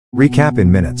Recap in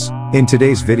minutes. In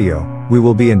today's video, we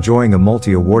will be enjoying a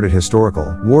multi-awarded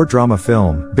historical war drama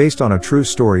film based on a true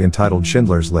story entitled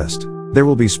Schindler's List. There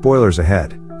will be spoilers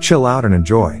ahead. Chill out and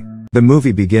enjoy. The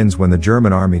movie begins when the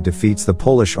German army defeats the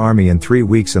Polish army in 3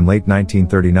 weeks in late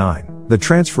 1939. The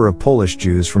transfer of Polish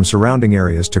Jews from surrounding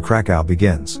areas to Krakow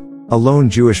begins. A lone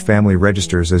Jewish family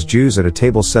registers as Jews at a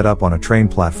table set up on a train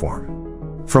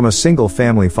platform. From a single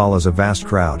family follows a vast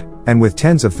crowd, and with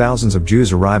tens of thousands of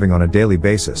Jews arriving on a daily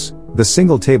basis, the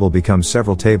single table becomes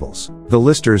several tables. The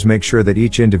listers make sure that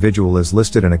each individual is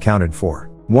listed and accounted for.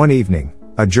 One evening,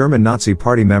 a German Nazi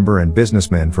Party member and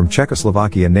businessman from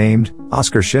Czechoslovakia named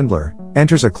Oskar Schindler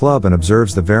enters a club and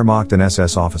observes the Wehrmacht and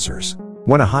SS officers.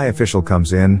 When a high official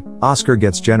comes in, Oskar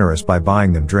gets generous by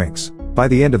buying them drinks. By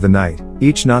the end of the night,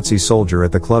 each Nazi soldier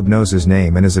at the club knows his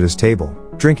name and is at his table,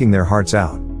 drinking their hearts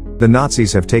out. The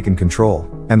Nazis have taken control,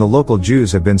 and the local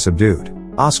Jews have been subdued.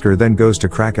 Oskar then goes to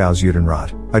Krakow's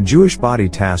Judenrat, a Jewish body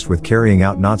tasked with carrying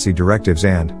out Nazi directives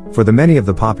and, for the many of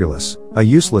the populace, a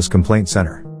useless complaint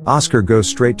center. Oskar goes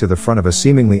straight to the front of a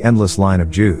seemingly endless line of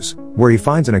Jews, where he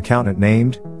finds an accountant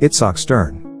named Itzhak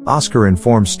Stern. Oskar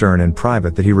informs Stern in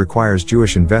private that he requires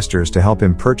Jewish investors to help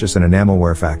him purchase an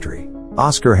enamelware factory.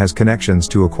 Oskar has connections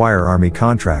to acquire army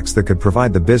contracts that could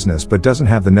provide the business but doesn't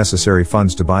have the necessary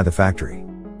funds to buy the factory.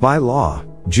 By law,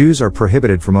 Jews are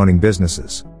prohibited from owning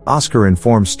businesses. Oskar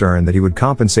informs Stern that he would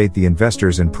compensate the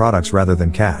investors in products rather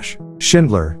than cash.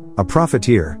 Schindler, a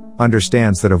profiteer,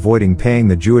 understands that avoiding paying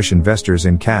the Jewish investors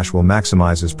in cash will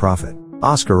maximize his profit.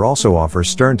 Oskar also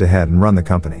offers Stern to head and run the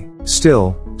company.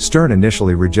 Still, Stern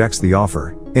initially rejects the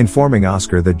offer, informing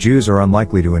Oskar that Jews are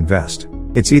unlikely to invest.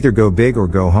 It's either go big or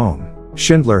go home.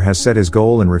 Schindler has set his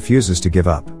goal and refuses to give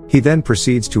up. He then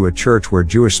proceeds to a church where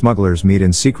Jewish smugglers meet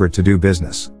in secret to do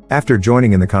business. After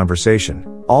joining in the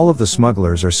conversation, all of the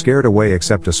smugglers are scared away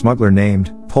except a smuggler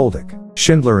named Poldik.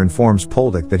 Schindler informs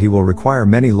Poldik that he will require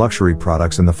many luxury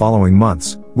products in the following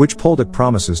months, which Poldik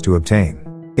promises to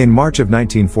obtain. In March of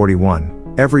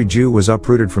 1941, every Jew was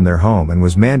uprooted from their home and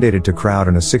was mandated to crowd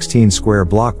in a 16-square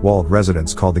block walled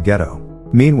residence called the ghetto.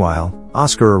 Meanwhile,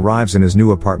 Oskar arrives in his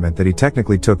new apartment that he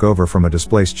technically took over from a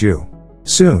displaced Jew.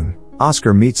 Soon,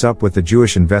 Oskar meets up with the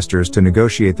Jewish investors to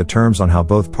negotiate the terms on how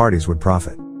both parties would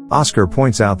profit. Oskar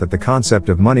points out that the concept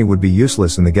of money would be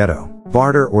useless in the ghetto.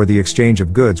 Barter or the exchange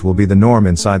of goods will be the norm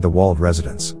inside the walled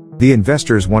residence. The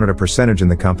investors wanted a percentage in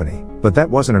the company, but that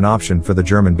wasn't an option for the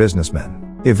German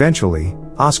businessmen. Eventually,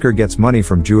 Oskar gets money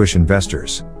from Jewish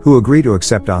investors, who agree to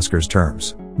accept Oskar's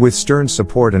terms. With Stern's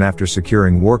support and after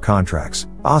securing war contracts,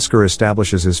 Oskar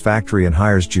establishes his factory and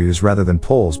hires Jews rather than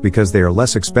Poles because they are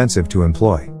less expensive to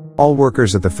employ. All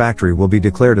workers at the factory will be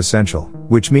declared essential,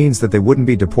 which means that they wouldn't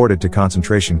be deported to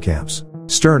concentration camps.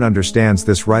 Stern understands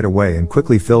this right away and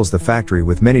quickly fills the factory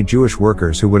with many Jewish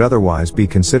workers who would otherwise be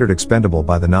considered expendable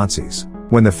by the Nazis.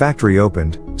 When the factory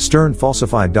opened, Stern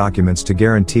falsified documents to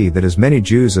guarantee that as many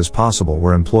Jews as possible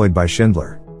were employed by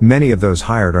Schindler. Many of those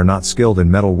hired are not skilled in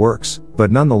metal works,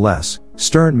 but nonetheless,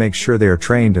 Stern makes sure they are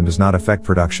trained and does not affect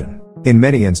production. In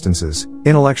many instances,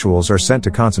 intellectuals are sent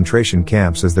to concentration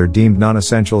camps as they're deemed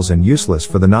non-essentials and useless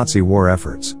for the Nazi war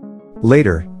efforts.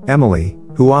 Later, Emily,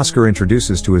 who Oskar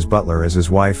introduces to his butler as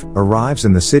his wife, arrives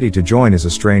in the city to join his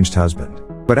estranged husband.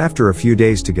 But after a few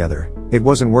days together, it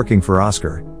wasn't working for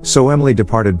Oskar, so Emily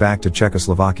departed back to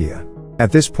Czechoslovakia.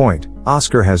 At this point,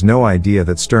 Oskar has no idea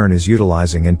that Stern is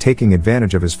utilizing and taking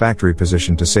advantage of his factory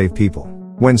position to save people.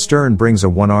 When Stern brings a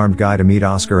one-armed guy to meet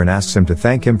Oskar and asks him to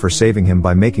thank him for saving him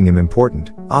by making him important,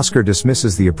 Oskar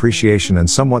dismisses the appreciation and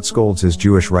somewhat scolds his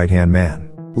Jewish right-hand man.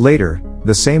 Later,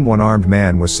 the same one-armed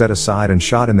man was set aside and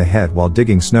shot in the head while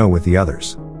digging snow with the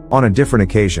others. On a different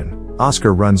occasion,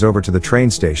 Oskar runs over to the train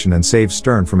station and saves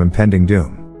Stern from impending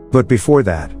doom. But before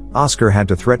that, Oskar had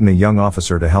to threaten a young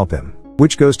officer to help him,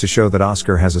 which goes to show that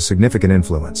Oskar has a significant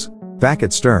influence. Back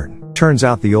at Stern, turns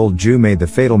out the old Jew made the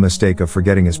fatal mistake of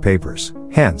forgetting his papers.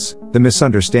 Hence, the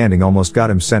misunderstanding almost got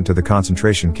him sent to the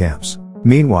concentration camps.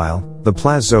 Meanwhile, the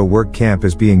Plazo work camp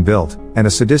is being built, and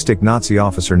a sadistic Nazi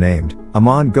officer named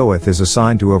Amon Goeth is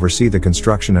assigned to oversee the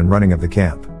construction and running of the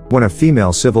camp. When a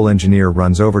female civil engineer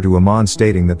runs over to Amon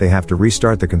stating that they have to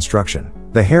restart the construction,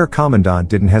 the Herr Commandant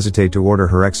didn't hesitate to order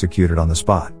her executed on the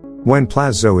spot. When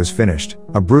Plazo is finished,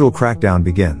 a brutal crackdown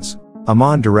begins.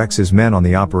 Amon directs his men on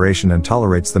the operation and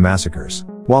tolerates the massacres.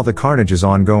 While the carnage is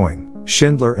ongoing,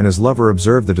 Schindler and his lover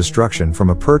observe the destruction from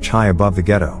a perch high above the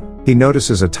ghetto. He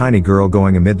notices a tiny girl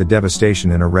going amid the devastation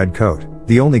in a red coat,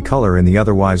 the only color in the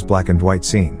otherwise black and white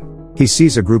scene. He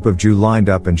sees a group of Jews lined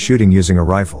up and shooting using a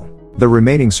rifle. The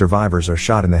remaining survivors are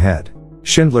shot in the head.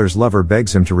 Schindler's lover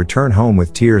begs him to return home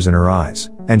with tears in her eyes,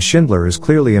 and Schindler is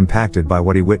clearly impacted by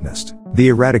what he witnessed. The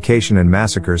eradication and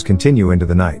massacres continue into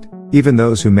the night. Even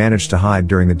those who managed to hide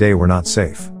during the day were not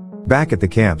safe. Back at the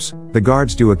camps, the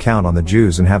guards do a count on the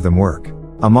Jews and have them work.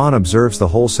 Amon observes the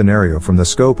whole scenario from the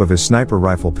scope of his sniper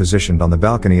rifle positioned on the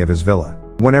balcony of his villa.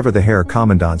 Whenever the Herr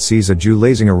Commandant sees a Jew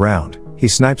lazing around, he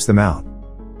snipes them out.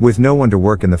 With no one to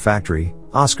work in the factory,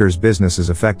 Oscar's business is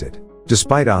affected.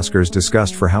 Despite Oscar's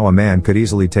disgust for how a man could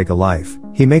easily take a life,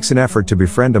 he makes an effort to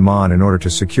befriend Amon in order to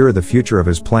secure the future of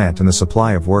his plant and the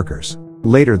supply of workers.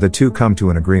 Later the two come to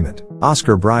an agreement.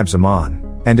 Oscar bribes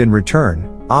Amon, and in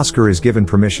return, Oscar is given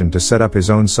permission to set up his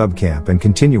own subcamp and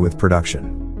continue with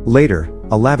production. Later,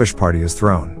 a lavish party is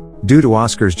thrown. Due to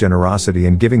Oscar's generosity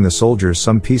in giving the soldiers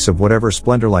some piece of whatever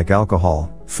splendor like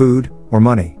alcohol, food, or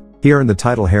money, he earned the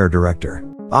title Herr Director.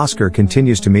 Oscar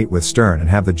continues to meet with Stern and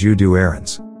have the Jew do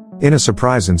errands. In a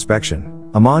surprise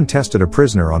inspection, Amon tested a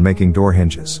prisoner on making door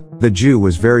hinges. The Jew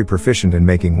was very proficient in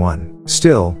making one.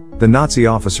 Still, the Nazi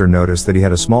officer noticed that he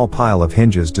had a small pile of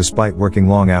hinges despite working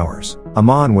long hours.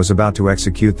 Amon was about to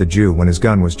execute the Jew when his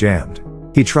gun was jammed.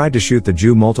 He tried to shoot the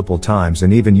Jew multiple times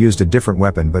and even used a different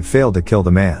weapon but failed to kill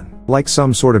the man. Like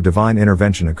some sort of divine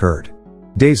intervention occurred.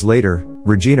 Days later,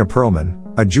 Regina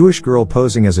Perlman, a Jewish girl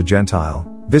posing as a Gentile,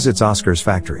 visits Oscar's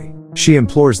factory. She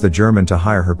implores the German to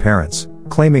hire her parents,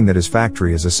 claiming that his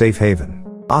factory is a safe haven.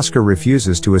 Oscar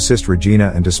refuses to assist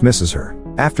Regina and dismisses her.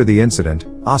 After the incident,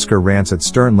 Oscar rants at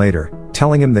Stern later,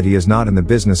 telling him that he is not in the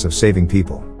business of saving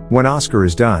people. When Oscar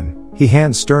is done, he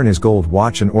hands Stern his gold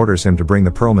watch and orders him to bring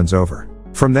the Perlmans over.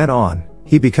 From then on,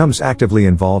 he becomes actively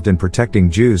involved in protecting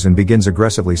Jews and begins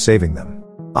aggressively saving them.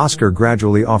 Oscar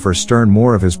gradually offers Stern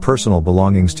more of his personal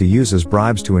belongings to use as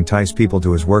bribes to entice people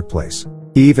to his workplace.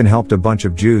 He even helped a bunch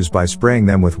of Jews by spraying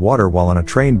them with water while on a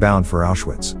train bound for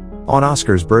Auschwitz. On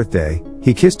Oscar's birthday,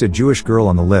 he kissed a Jewish girl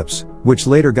on the lips, which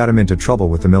later got him into trouble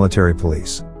with the military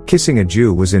police. Kissing a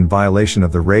Jew was in violation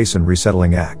of the Race and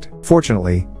Resettling Act.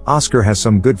 Fortunately, Oscar has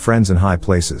some good friends in high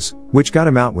places, which got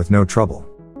him out with no trouble.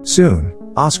 Soon,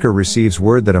 Oscar receives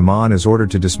word that Amon is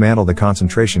ordered to dismantle the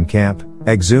concentration camp,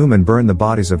 exhume and burn the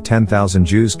bodies of 10,000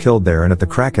 Jews killed there and at the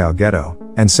Krakow ghetto,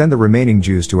 and send the remaining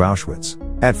Jews to Auschwitz.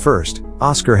 At first,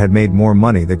 Oscar had made more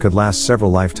money that could last several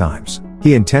lifetimes.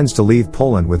 He intends to leave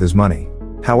Poland with his money.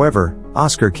 However,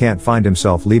 Oscar can't find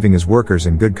himself leaving his workers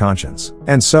in good conscience.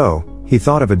 And so, he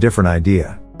thought of a different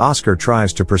idea. Oscar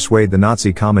tries to persuade the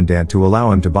Nazi commandant to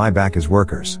allow him to buy back his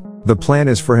workers. The plan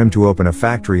is for him to open a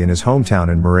factory in his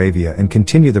hometown in Moravia and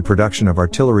continue the production of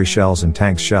artillery shells and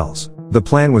tank shells. The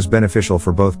plan was beneficial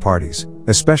for both parties,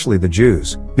 especially the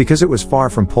Jews, because it was far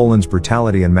from Poland's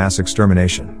brutality and mass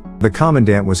extermination. The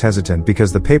commandant was hesitant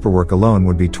because the paperwork alone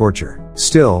would be torture.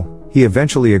 Still, he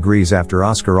eventually agrees after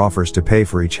Oscar offers to pay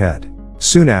for each head.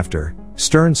 Soon after,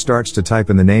 Stern starts to type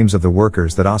in the names of the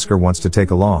workers that Oscar wants to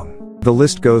take along. The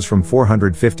list goes from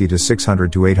 450 to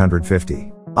 600 to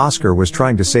 850. Oscar was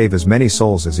trying to save as many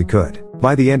souls as he could.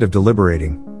 By the end of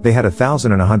deliberating, they had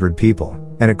 1,100 people,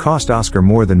 and it cost Oscar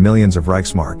more than millions of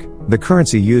Reichsmark, the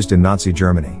currency used in Nazi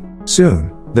Germany.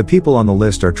 Soon, the people on the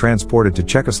list are transported to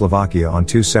Czechoslovakia on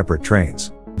two separate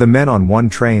trains. The men on one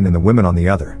train and the women on the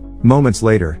other. Moments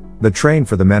later, the train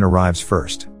for the men arrives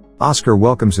first. Oscar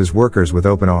welcomes his workers with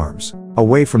open arms.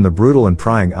 Away from the brutal and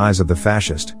prying eyes of the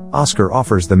fascist, Oscar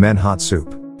offers the men hot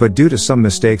soup. But due to some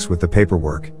mistakes with the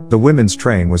paperwork, the women's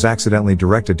train was accidentally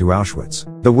directed to Auschwitz.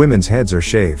 The women's heads are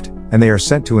shaved, and they are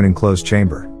sent to an enclosed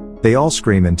chamber. They all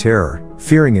scream in terror,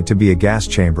 fearing it to be a gas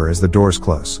chamber as the doors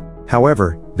close.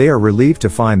 However, they are relieved to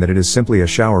find that it is simply a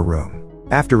shower room.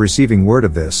 After receiving word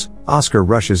of this, Oscar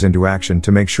rushes into action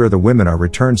to make sure the women are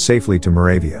returned safely to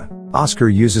Moravia. Oscar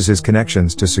uses his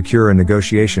connections to secure a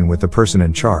negotiation with the person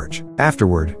in charge.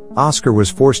 Afterward, Oscar was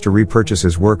forced to repurchase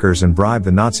his workers and bribe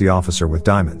the Nazi officer with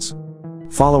diamonds.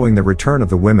 Following the return of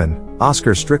the women,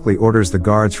 Oscar strictly orders the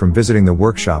guards from visiting the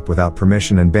workshop without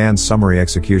permission and bans summary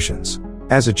executions.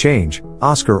 As a change,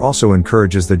 Oscar also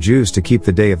encourages the Jews to keep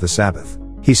the day of the Sabbath.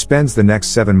 He spends the next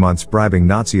 7 months bribing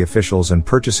Nazi officials and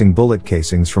purchasing bullet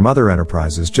casings from other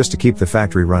enterprises just to keep the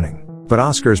factory running. But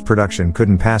Oscar's production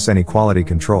couldn't pass any quality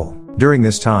control. During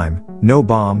this time, no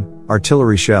bomb,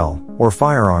 artillery shell, or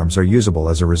firearms are usable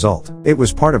as a result. It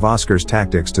was part of Oscar's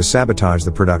tactics to sabotage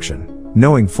the production,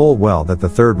 knowing full well that the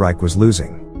Third Reich was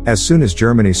losing. As soon as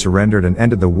Germany surrendered and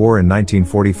ended the war in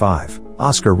 1945,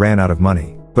 Oscar ran out of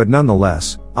money. But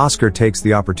nonetheless, Oscar takes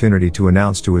the opportunity to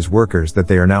announce to his workers that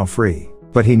they are now free.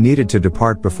 But he needed to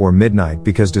depart before midnight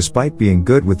because despite being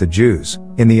good with the Jews,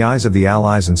 in the eyes of the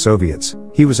Allies and Soviets,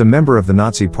 he was a member of the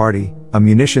Nazi Party, a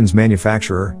munitions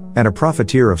manufacturer, and a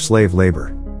profiteer of slave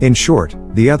labor. In short,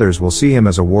 the others will see him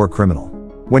as a war criminal.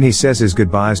 When he says his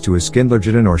goodbyes to his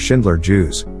Schindlerjuden or Schindler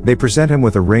Jews, they present him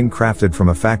with a ring crafted from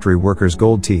a factory worker's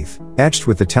gold teeth, etched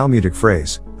with the Talmudic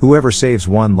phrase, "Whoever saves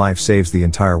one life saves the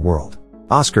entire world."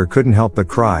 Oscar couldn't help but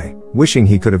cry, wishing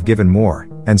he could have given more,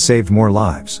 and saved more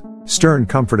lives. Stern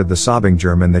comforted the sobbing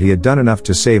German that he had done enough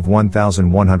to save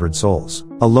 1,100 souls.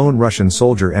 A lone Russian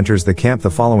soldier enters the camp the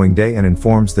following day and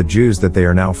informs the Jews that they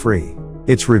are now free.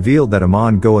 It's revealed that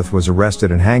Amon Goeth was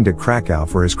arrested and hanged at Krakow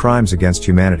for his crimes against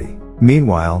humanity.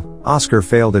 Meanwhile, Oscar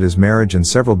failed at his marriage and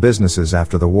several businesses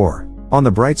after the war. On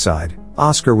the bright side,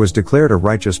 Oscar was declared a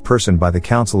righteous person by the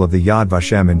Council of the Yad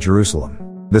Vashem in Jerusalem.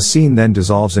 The scene then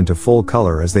dissolves into full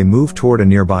color as they move toward a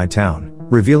nearby town,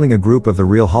 revealing a group of the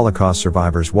real Holocaust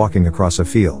survivors walking across a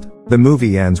field. The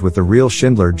movie ends with the real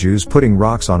Schindler Jews putting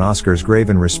rocks on Oscar's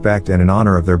grave in respect and in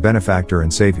honor of their benefactor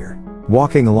and savior.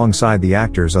 Walking alongside the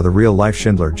actors are the real-life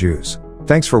Schindler Jews.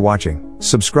 Thanks for watching.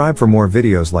 Subscribe for more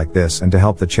videos like this and to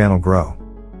help the channel grow.